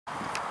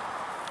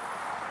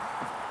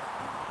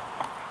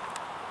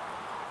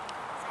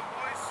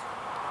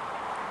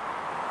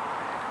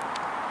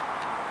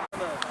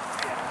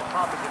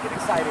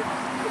excited.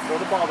 Let's throw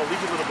the ball, they'll leave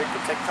you a little bit,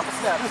 take a couple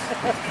steps.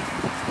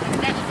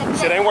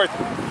 Shit ain't worth it.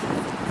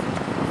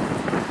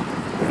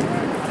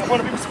 I don't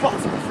want to be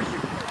responsible for you.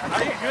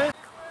 Are you good?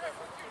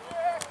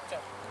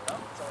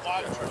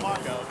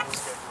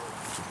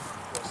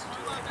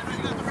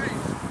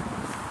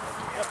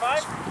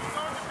 Five?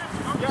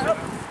 Yeah.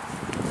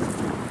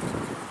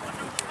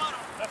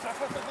 That's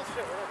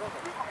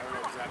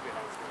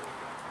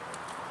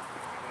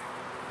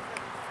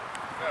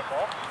that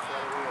ball?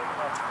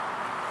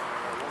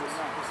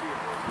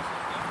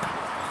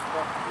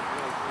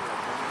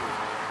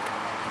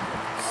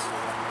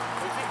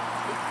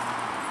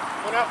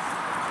 One out.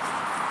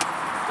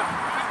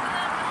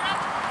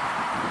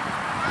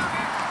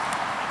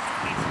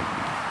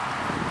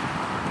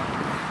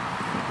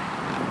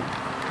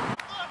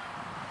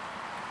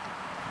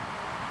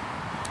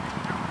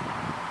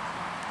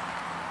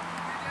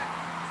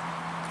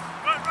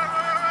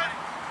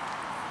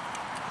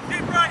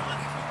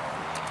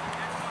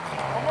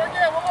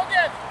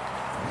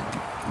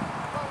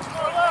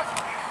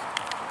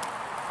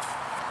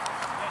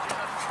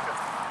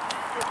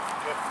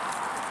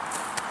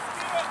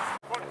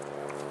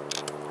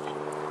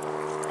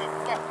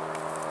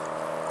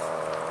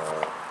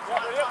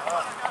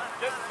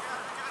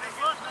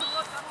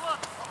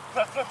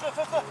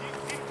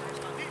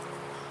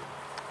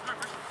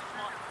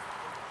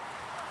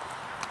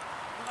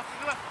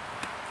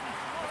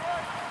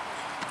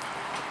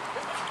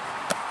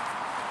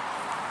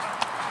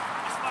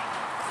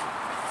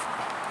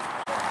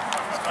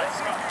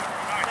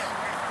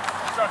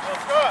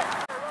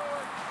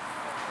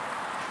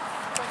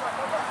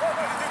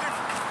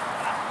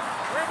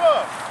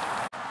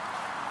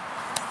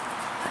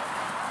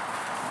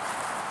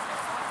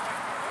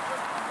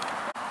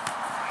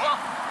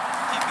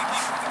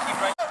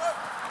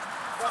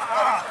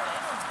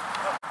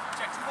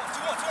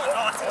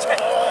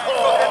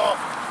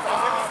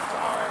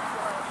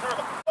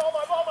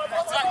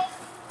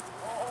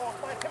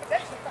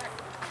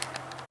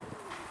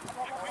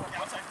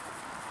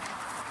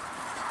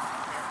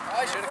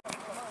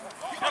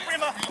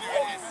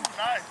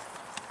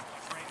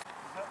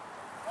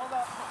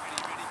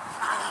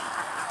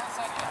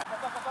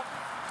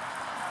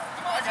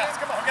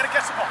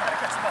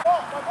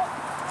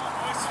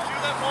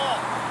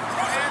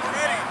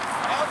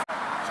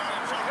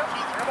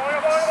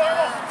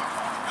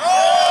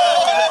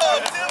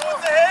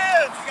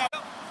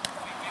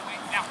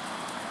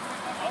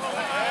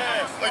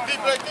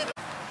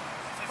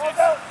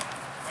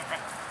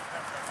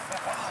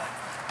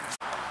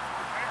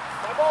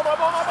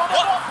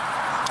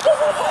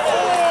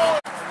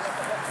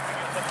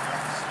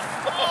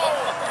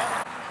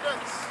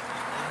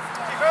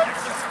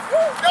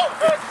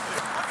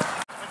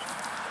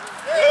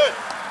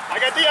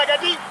 I got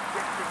D.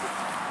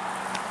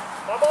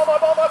 My ball.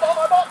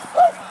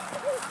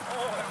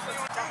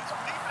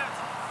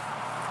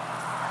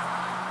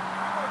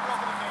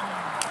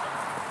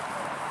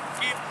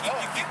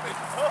 Keep it.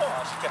 Oh,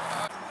 she kept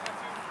it.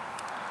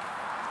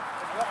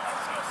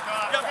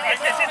 Yep, right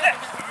there. Here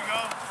we go.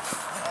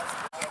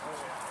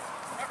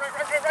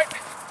 Right.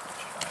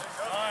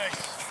 Nice.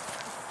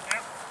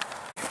 Yep.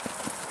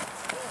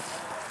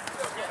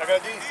 I got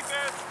D.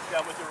 Yeah,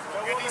 I'm with you.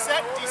 You got D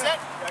set?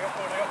 Yeah, I got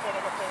four.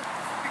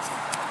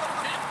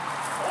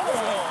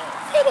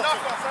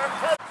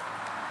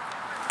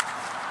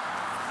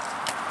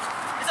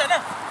 Is that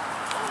now?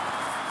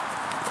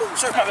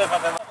 Sure, come on.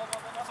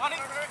 Sonny?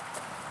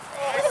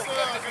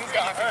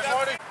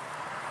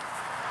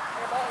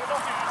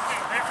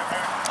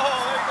 Oh,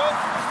 there you go.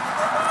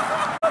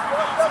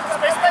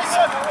 Space.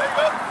 There you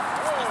go.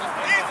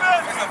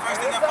 Defense! That's the first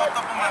thing that popped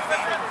up on my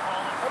feed.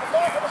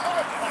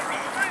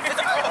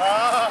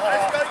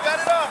 You got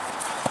it up.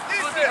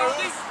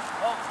 Defense!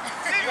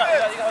 You got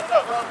it.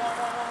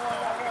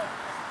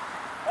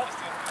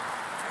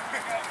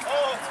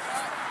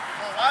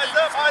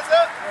 Eyes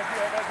up.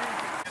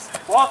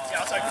 Walk.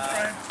 Yeah, outside the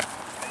frame.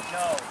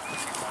 No.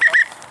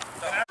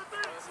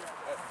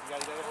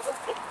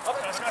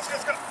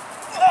 Let's go.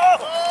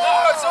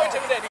 Oh, it's so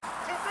intimidating.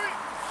 2, 3.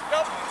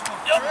 Yup.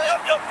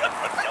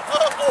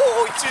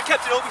 Oh, you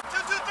kept it open. 2,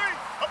 2, 3.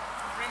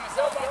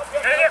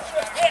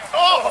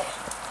 Oh.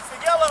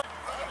 It's yellow.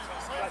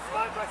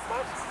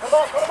 Come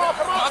on.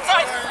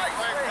 Outside.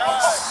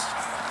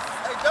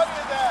 Hey,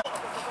 W that.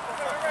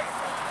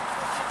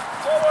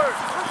 Forward.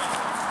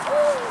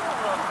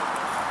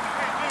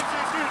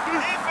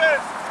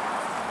 Defense!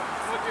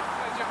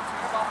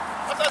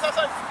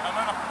 Outside! No.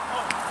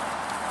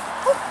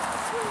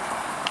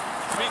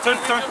 Turn.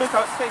 Stay. Yup.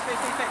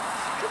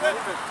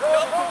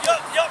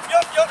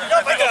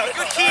 I got it.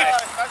 Good keep. I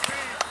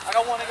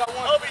got one.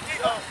 LBD.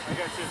 I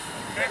got two.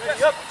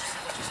 Yup.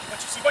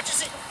 What you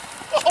see?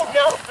 Oh,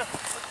 no.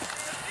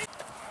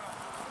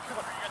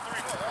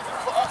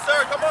 Oh, sir,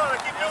 come on.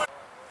 Keep doing it.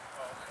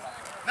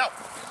 No.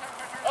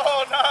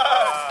 Oh, no.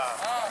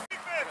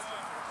 Defense.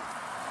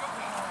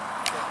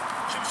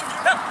 Shoot.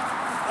 No.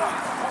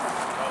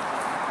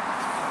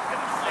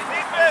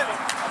 Defense.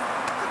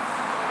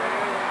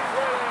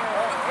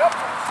 Yep.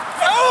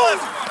 Oh!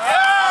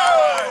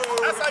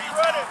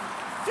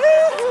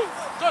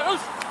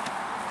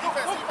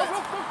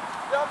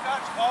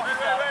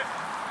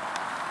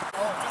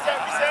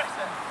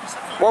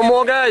 One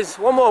more, guys.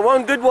 One more.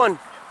 One good one.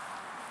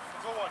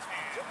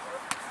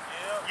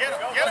 Get him.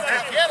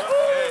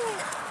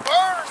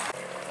 Burn.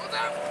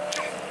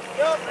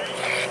 No.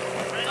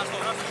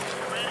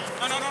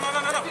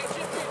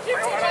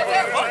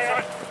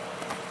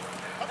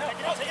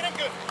 Take it in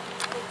good.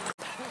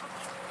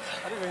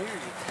 I didn't even hear you.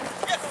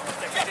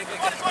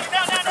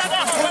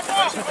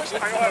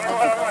 Now.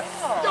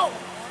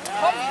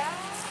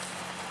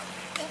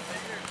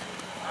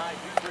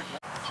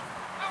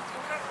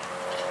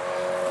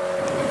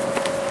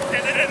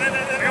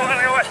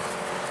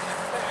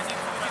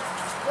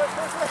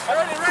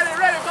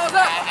 Ready, goes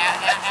up.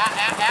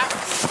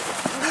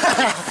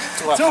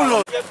 Too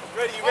low.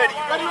 Ready.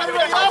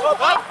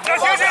 Up. Yes.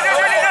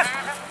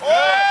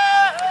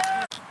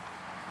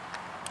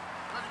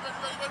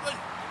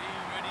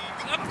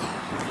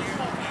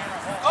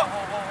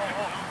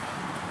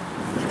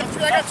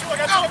 I got two.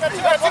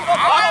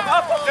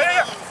 Up.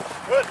 There.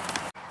 Good.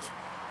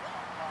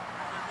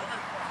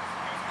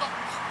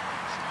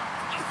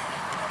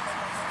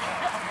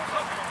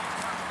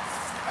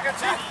 I got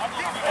two.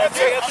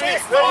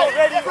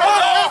 Ready. Up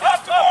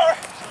to more.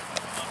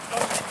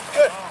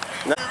 Good.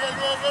 Ready. Good.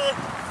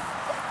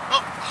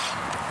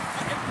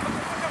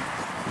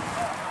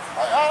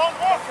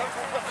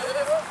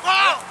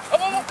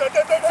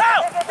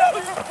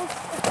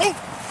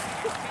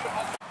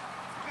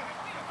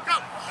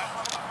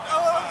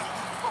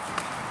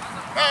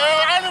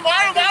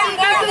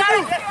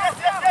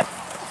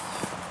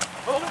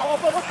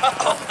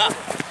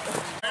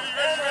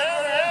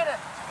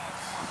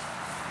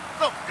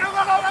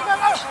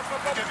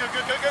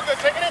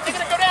 Take it in.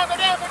 Go down.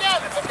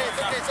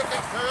 It's okay.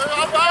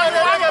 I'm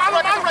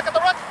at the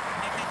run.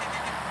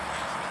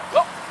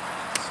 Go.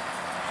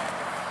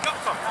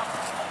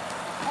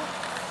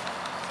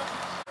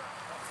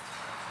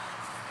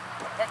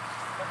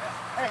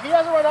 Hey, he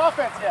hasn't run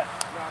offense yet.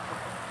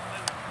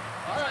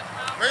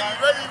 Ready.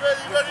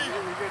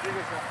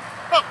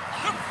 Go.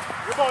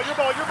 Your ball.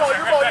 Good.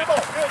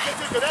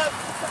 Go down.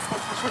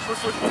 Switch.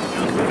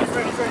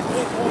 Ready.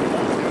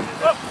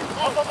 Up.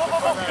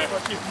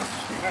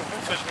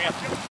 Switch me up.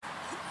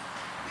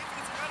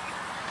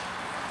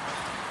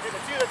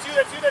 That's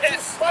you.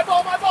 Yes. My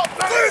ball.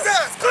 Clears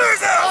it.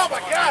 Oh my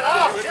God.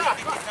 Yeah.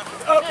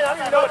 I don't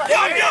even know what to do.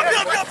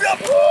 Yup.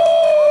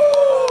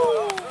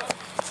 Woo!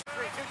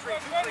 3.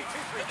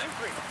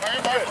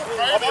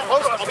 I'll be the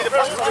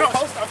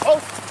post. I'm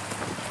post.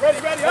 Ready.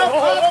 Up.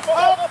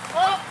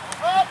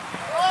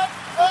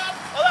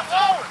 Left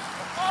forward.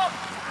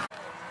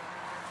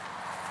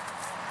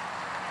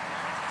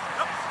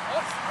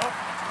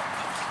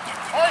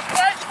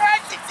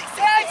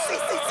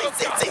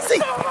 See.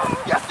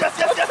 Yes.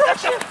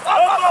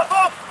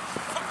 Up.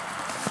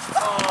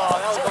 Oh,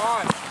 that was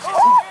on.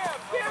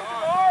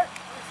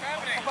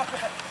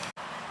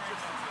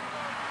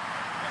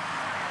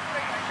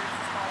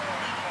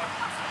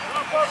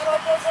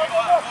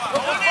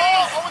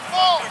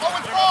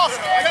 Owen's ball.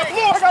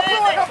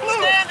 I got blue.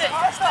 Standing.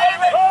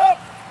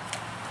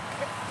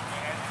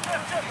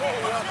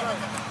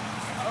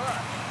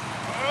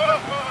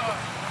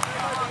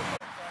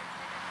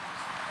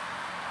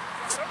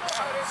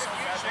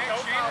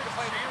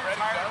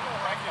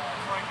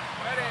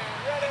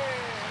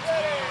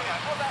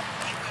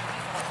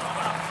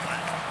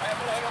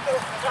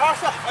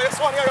 I got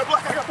Swanee. I got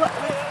black.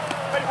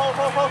 Ready, hold.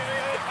 Out.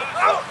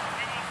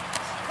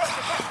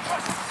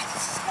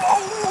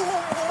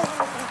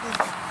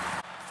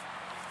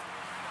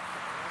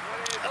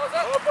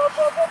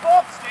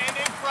 Up.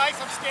 Standing, Price.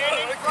 I'm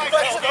standing.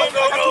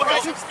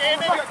 I'm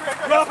standing.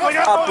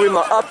 Up, Rima,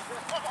 up.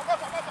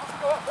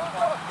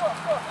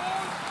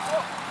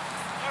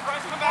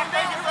 Price, come back.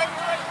 Get ready.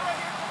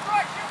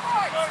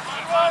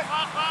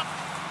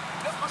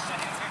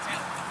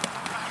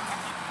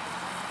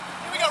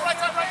 Here we go. Right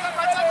side.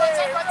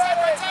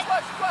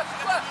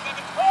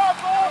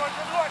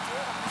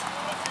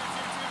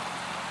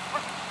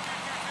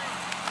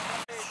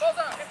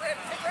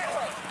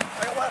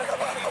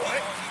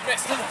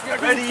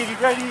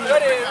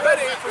 Ready.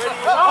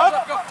 Up.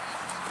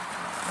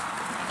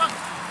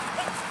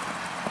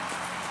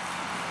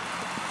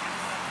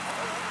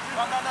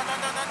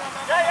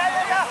 Yeah.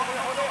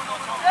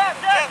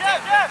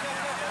 Jeff.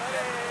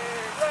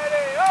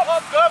 Ready.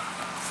 Up.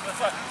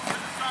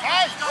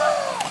 Nice.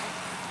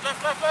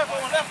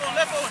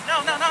 Left one. No.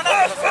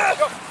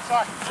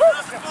 Sorry.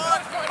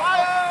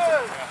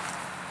 Fire.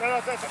 No,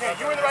 that's okay.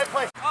 You were in the right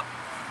place. Up.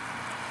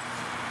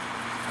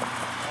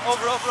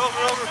 Over.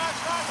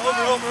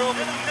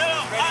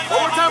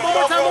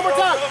 One more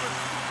time.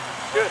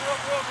 Good.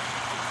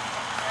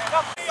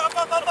 Up.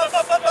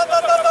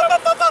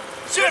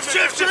 Shift.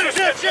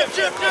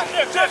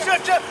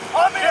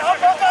 On me. Up.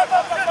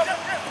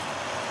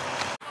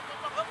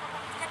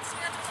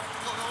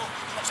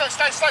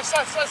 Slide.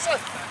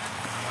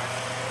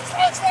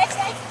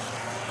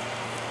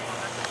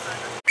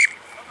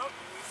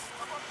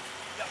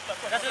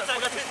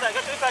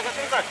 Got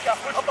to inside.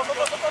 Up.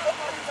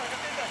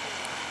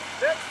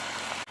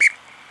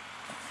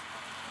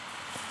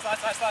 Slide,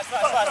 slide, slide,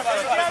 slide, slide, slide,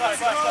 slide,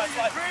 slide, slide,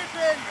 slide. Ready,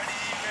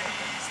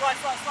 slide,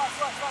 slide, slide,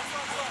 slide, slide,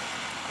 slide.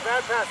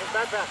 Bad pass, it's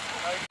bad pass.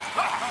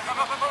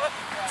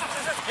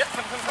 Yep,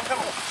 come.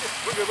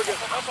 We're good, we're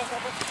good.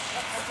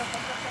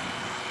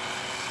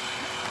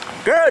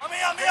 Good. On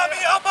me, up,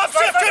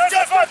 shift, go.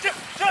 More.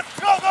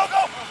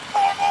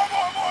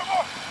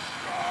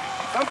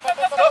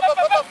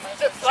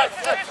 Shift, slide.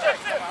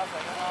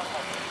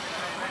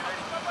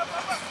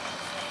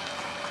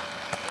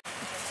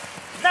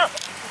 Now.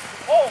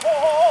 Hold, no.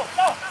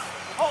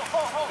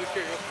 Hold.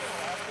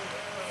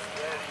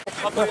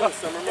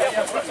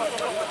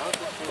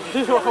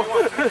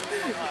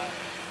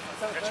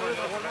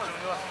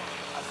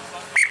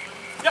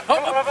 Yep.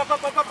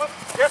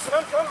 Yes,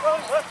 come.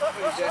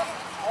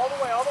 All the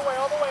way.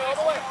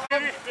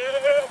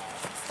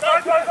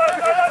 Start.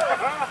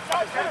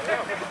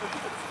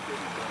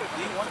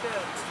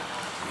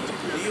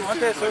 Do you want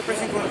that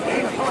surfacing going to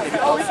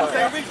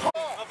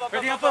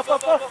Ready, up.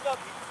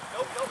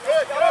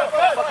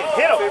 Fucking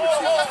hit him.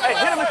 Hey,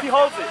 hit him if he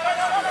holds it.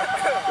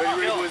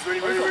 Ready, boys,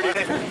 ready.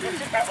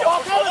 All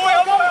the way.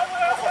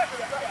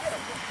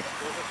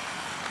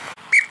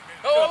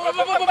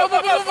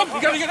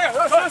 You gotta get there.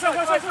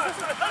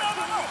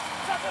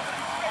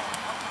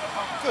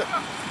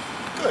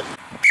 Good.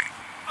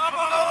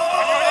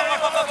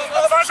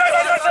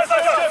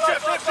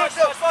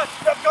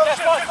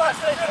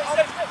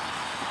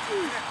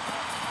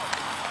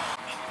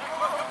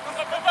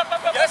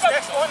 Yes,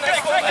 next one.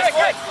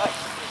 Good.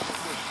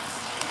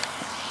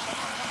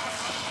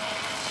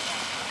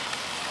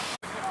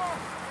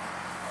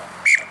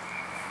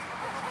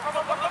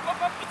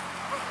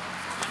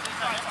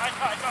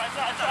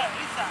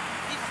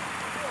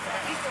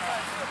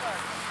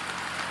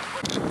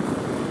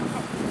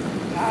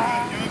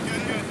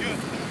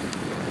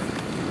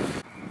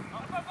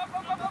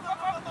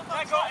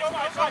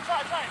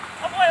 Try.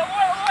 All the way.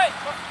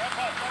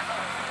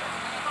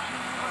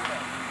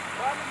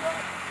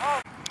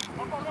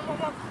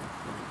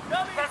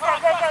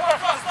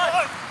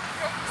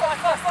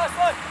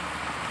 Slide.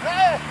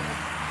 Hey!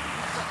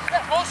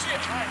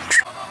 Bullshit!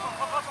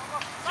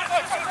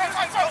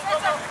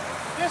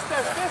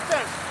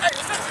 Distance!